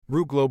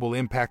RU Global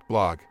Impact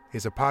Blog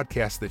is a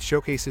podcast that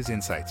showcases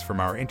insights from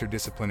our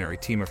interdisciplinary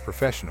team of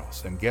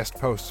professionals and guest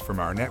posts from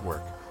our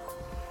network.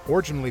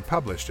 Originally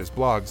published as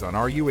blogs on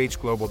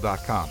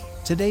ruhglobal.com.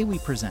 Today we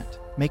present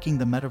Making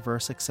the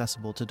Metaverse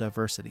Accessible to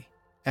Diversity,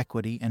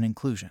 Equity, and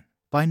Inclusion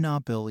by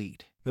Nabil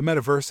Eid. The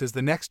metaverse is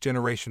the next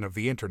generation of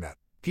the internet.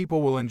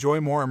 People will enjoy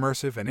more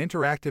immersive and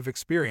interactive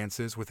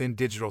experiences within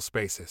digital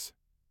spaces.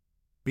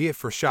 Be it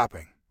for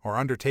shopping or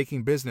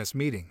undertaking business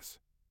meetings,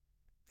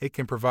 it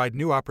can provide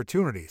new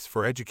opportunities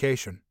for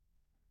education,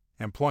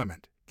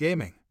 employment,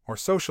 gaming, or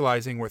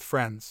socializing with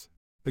friends.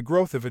 The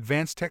growth of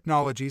advanced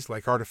technologies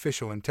like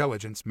artificial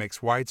intelligence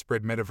makes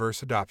widespread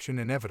metaverse adoption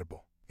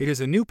inevitable. It is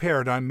a new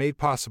paradigm made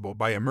possible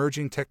by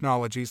emerging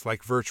technologies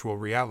like virtual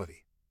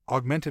reality,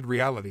 augmented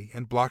reality,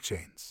 and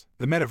blockchains.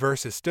 The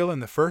metaverse is still in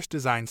the first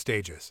design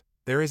stages.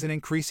 There is an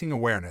increasing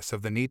awareness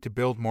of the need to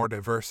build more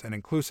diverse and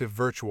inclusive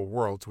virtual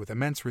worlds with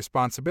immense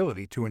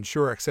responsibility to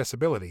ensure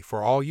accessibility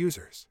for all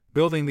users.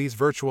 Building these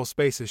virtual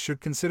spaces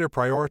should consider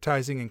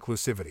prioritizing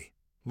inclusivity,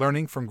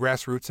 learning from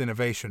grassroots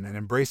innovation, and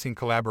embracing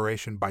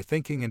collaboration by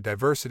thinking in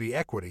diversity,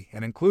 equity,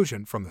 and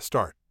inclusion from the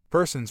start.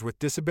 Persons with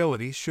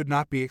disabilities should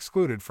not be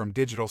excluded from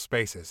digital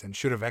spaces and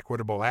should have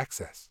equitable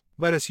access.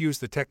 Let us use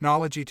the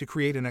technology to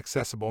create an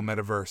accessible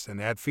metaverse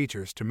and add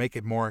features to make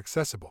it more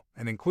accessible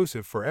and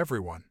inclusive for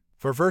everyone.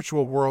 For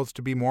virtual worlds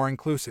to be more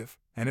inclusive,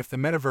 and if the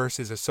metaverse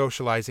is a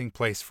socializing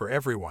place for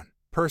everyone,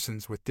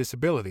 persons with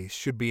disabilities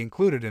should be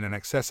included in an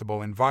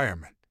accessible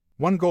environment.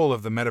 One goal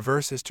of the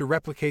metaverse is to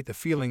replicate the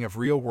feeling of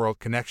real-world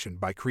connection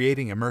by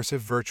creating immersive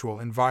virtual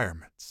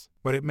environments.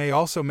 But it may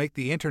also make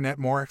the internet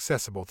more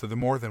accessible to the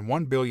more than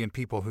 1 billion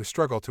people who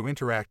struggle to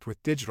interact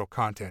with digital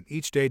content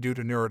each day due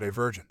to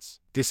neurodivergence,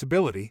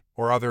 disability,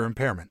 or other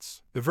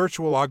impairments. The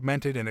virtual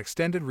augmented and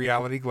extended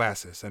reality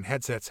glasses and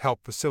headsets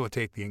help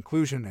facilitate the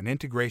inclusion and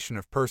integration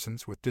of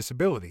persons with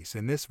disabilities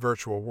in this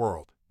virtual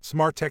world.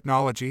 Smart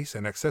technologies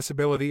and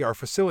accessibility are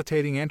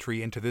facilitating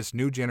entry into this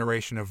new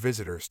generation of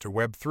visitors to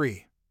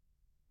Web3.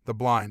 The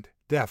blind,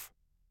 deaf,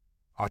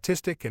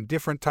 autistic, and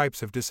different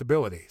types of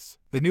disabilities.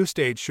 The new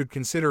stage should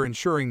consider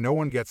ensuring no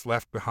one gets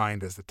left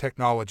behind as the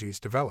technologies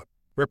develop.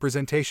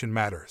 Representation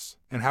matters,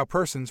 and how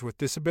persons with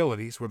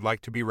disabilities would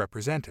like to be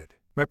represented.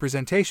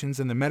 Representations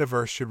in the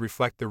metaverse should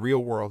reflect the real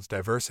world's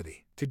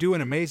diversity. To do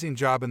an amazing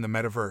job in the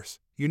metaverse,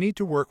 you need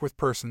to work with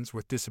persons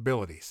with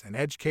disabilities and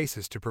edge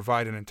cases to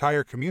provide an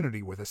entire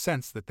community with a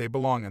sense that they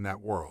belong in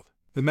that world.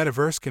 The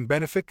metaverse can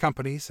benefit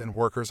companies and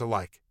workers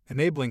alike,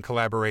 enabling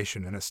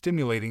collaboration in a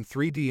stimulating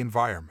 3D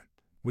environment.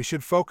 We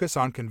should focus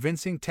on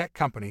convincing tech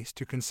companies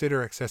to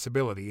consider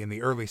accessibility in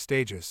the early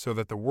stages so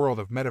that the world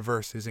of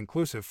metaverse is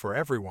inclusive for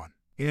everyone.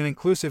 In an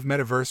inclusive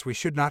metaverse, we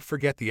should not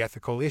forget the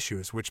ethical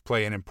issues which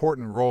play an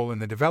important role in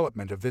the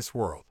development of this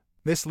world.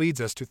 This leads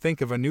us to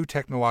think of a new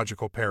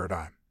technological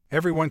paradigm.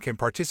 Everyone can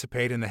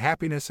participate in the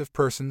happiness of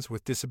persons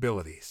with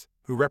disabilities,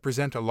 who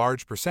represent a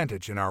large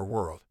percentage in our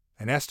world,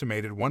 an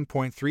estimated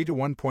 1.3 to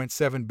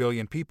 1.7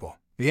 billion people.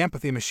 The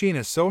empathy machine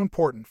is so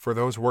important for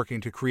those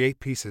working to create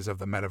pieces of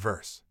the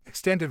metaverse.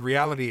 Extended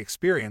reality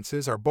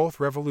experiences are both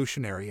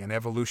revolutionary and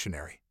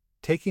evolutionary,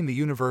 taking the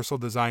universal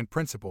design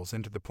principles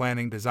into the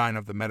planning design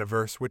of the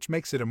metaverse, which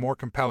makes it a more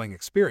compelling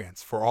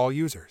experience for all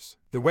users.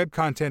 The Web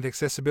Content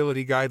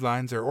Accessibility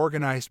Guidelines are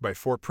organized by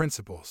 4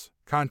 principles.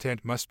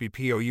 Content must be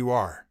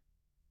POUR,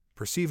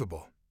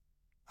 perceivable,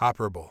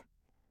 operable,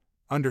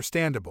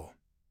 understandable,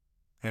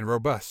 and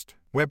robust.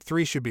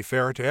 Web3 should be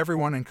fair to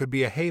everyone and could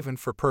be a haven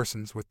for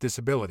persons with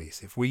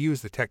disabilities if we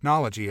use the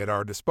technology at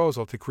our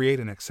disposal to create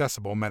an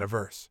accessible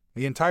metaverse.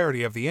 The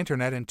entirety of the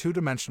internet in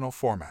 2-dimensional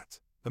formats.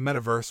 The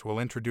metaverse will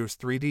introduce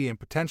 3D and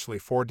potentially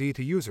 4D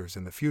to users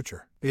in the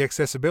future. The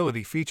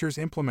accessibility features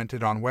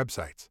implemented on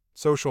websites,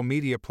 social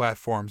media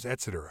platforms,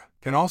 etc.,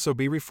 can also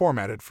be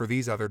reformatted for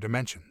these other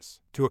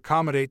dimensions. To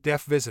accommodate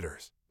deaf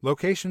visitors,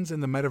 locations in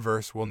the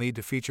metaverse will need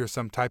to feature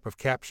some type of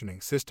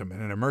captioning system in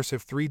an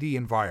immersive 3D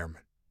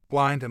environment.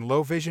 Blind and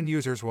low-vision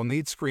users will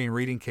need screen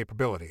reading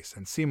capabilities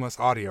and seamless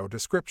audio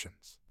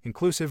descriptions.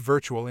 Inclusive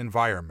virtual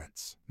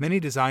environments. Many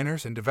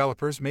designers and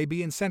developers may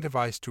be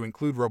incentivized to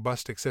include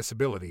robust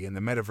accessibility in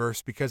the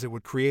metaverse because it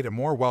would create a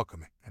more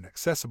welcoming and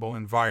accessible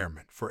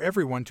environment for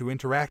everyone to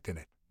interact in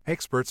it.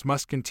 Experts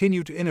must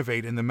continue to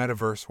innovate in the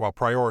metaverse while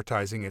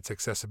prioritizing its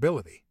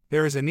accessibility.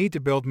 There is a need to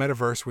build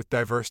metaverse with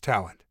diverse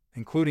talent,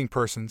 including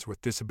persons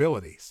with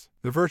disabilities.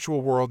 The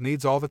virtual world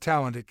needs all the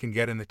talent it can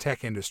get in the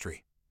tech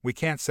industry. We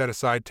can't set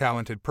aside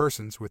talented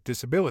persons with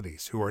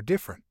disabilities who are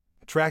different.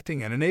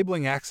 Attracting and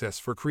enabling access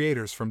for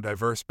creators from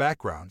diverse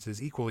backgrounds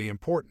is equally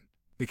important.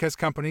 Because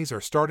companies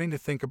are starting to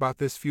think about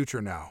this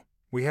future now,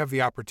 we have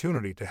the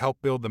opportunity to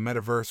help build the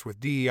metaverse with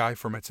DEI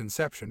from its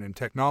inception in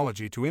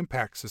technology to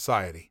impact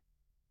society,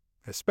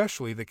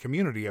 especially the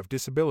community of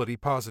disability,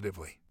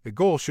 positively. The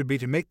goal should be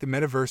to make the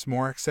metaverse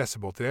more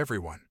accessible to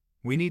everyone.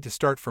 We need to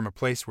start from a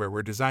place where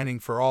we're designing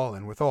for all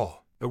and with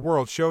all. The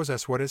world shows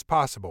us what is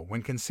possible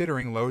when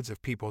considering loads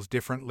of people's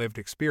different lived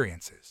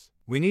experiences.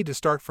 We need to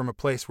start from a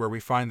place where we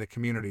find the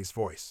community's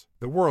voice.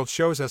 The world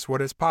shows us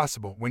what is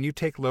possible when you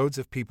take loads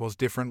of people's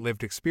different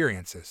lived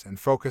experiences and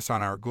focus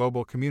on our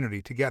global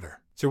community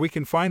together, so we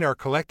can find our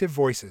collective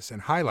voices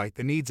and highlight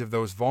the needs of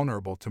those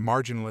vulnerable to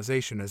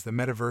marginalization as the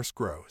metaverse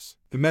grows.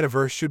 The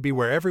metaverse should be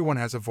where everyone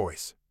has a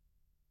voice,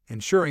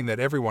 ensuring that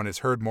everyone is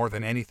heard more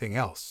than anything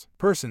else.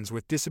 Persons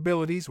with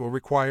disabilities will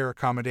require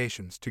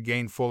accommodations to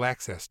gain full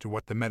access to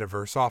what the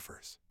metaverse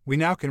offers. We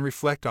now can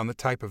reflect on the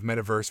type of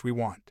metaverse we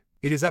want.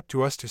 It is up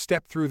to us to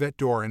step through that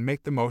door and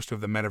make the most of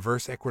the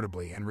metaverse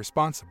equitably and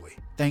responsibly.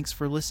 Thanks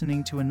for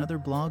listening to another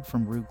blog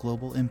from RU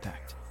Global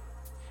Impact.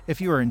 If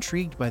you are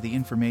intrigued by the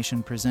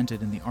information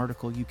presented in the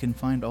article, you can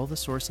find all the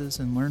sources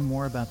and learn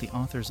more about the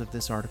authors of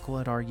this article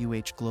at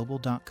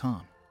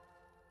ruhglobal.com.